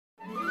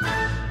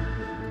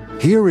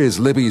Here is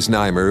Libby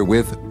Znaimer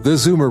with The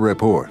Zoomer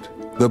Report,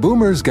 the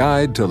Boomer's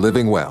Guide to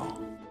Living Well.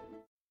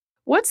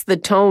 What's the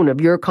tone of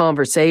your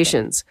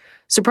conversations?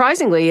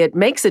 Surprisingly, it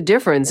makes a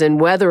difference in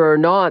whether or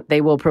not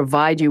they will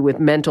provide you with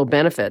mental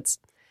benefits.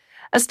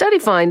 A study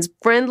finds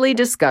friendly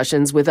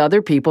discussions with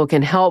other people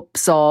can help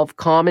solve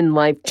common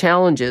life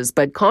challenges,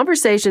 but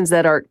conversations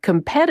that are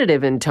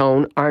competitive in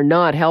tone are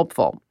not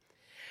helpful.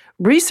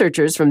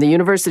 Researchers from the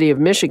University of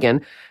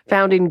Michigan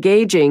found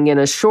engaging in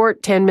a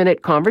short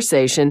 10-minute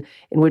conversation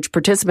in which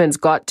participants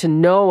got to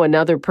know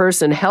another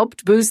person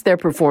helped boost their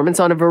performance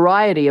on a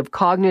variety of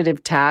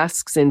cognitive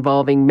tasks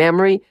involving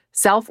memory,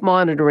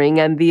 self-monitoring,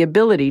 and the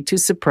ability to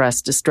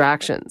suppress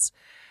distractions.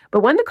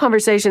 But when the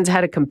conversations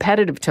had a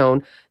competitive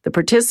tone, the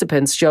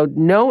participants showed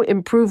no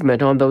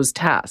improvement on those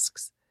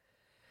tasks.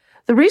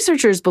 The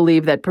researchers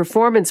believe that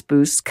performance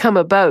boosts come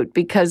about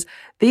because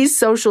these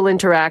social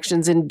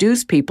interactions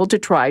induce people to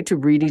try to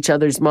read each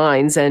other's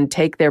minds and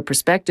take their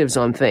perspectives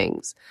on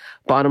things.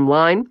 Bottom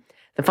line,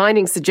 the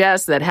findings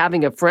suggest that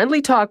having a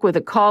friendly talk with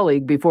a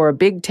colleague before a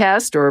big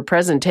test or a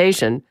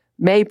presentation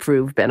may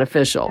prove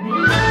beneficial.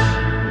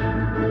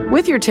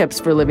 With your tips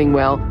for living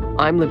well,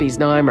 I'm Libby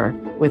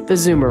Znaimer with the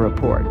Zoomer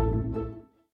Report.